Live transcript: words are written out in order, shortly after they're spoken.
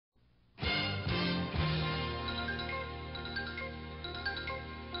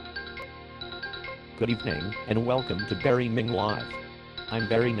Good evening, and welcome to Barry Ming Live. I'm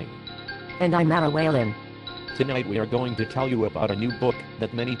Barry Ming. And I'm Mara Whalen. Tonight we are going to tell you about a new book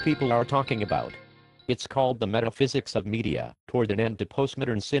that many people are talking about. It's called The Metaphysics of Media, Toward an End to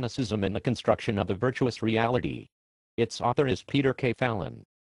Postmodern Cynicism and the Construction of a Virtuous Reality. Its author is Peter K. Fallon.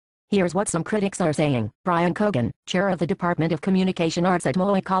 Here's what some critics are saying. Brian Cogan, chair of the Department of Communication Arts at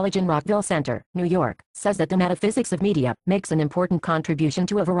Moy College in Rockville Center, New York, says that the metaphysics of media makes an important contribution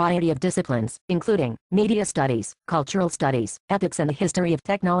to a variety of disciplines, including media studies, cultural studies, ethics and the history of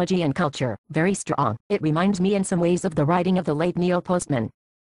technology and culture. Very strong. It reminds me in some ways of the writing of the late Neil Postman.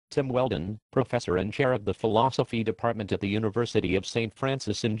 Tim Weldon, professor and chair of the philosophy department at the University of St.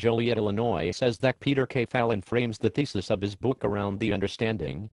 Francis in Joliet, Illinois, says that Peter K. Fallon frames the thesis of his book around the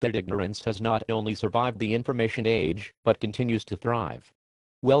understanding that ignorance has not only survived the information age, but continues to thrive.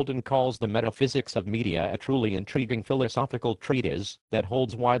 Weldon calls The Metaphysics of Media a truly intriguing philosophical treatise that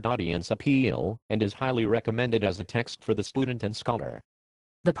holds wide audience appeal and is highly recommended as a text for the student and scholar.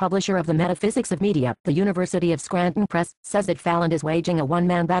 The publisher of The Metaphysics of Media, the University of Scranton Press, says that Fallon is waging a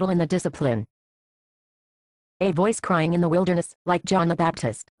one-man battle in the discipline. A voice crying in the wilderness, like John the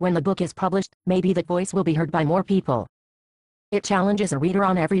Baptist. When the book is published, maybe that voice will be heard by more people. It challenges a reader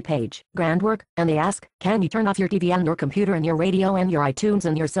on every page. Grand work, and they ask, can you turn off your TV and your computer and your radio and your iTunes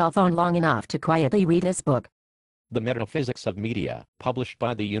and your cell phone long enough to quietly read this book? The Metaphysics of Media, published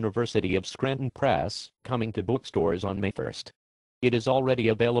by the University of Scranton Press, coming to bookstores on May 1st. It is already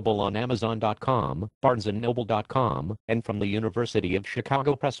available on Amazon.com, BarnesandNoble.com, and from the University of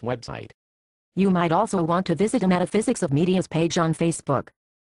Chicago Press website. You might also want to visit the Metaphysics of Media's page on Facebook.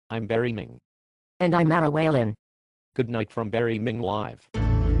 I'm Barry Ming. And I'm Mara Whalen. Good night from Barry Ming Live.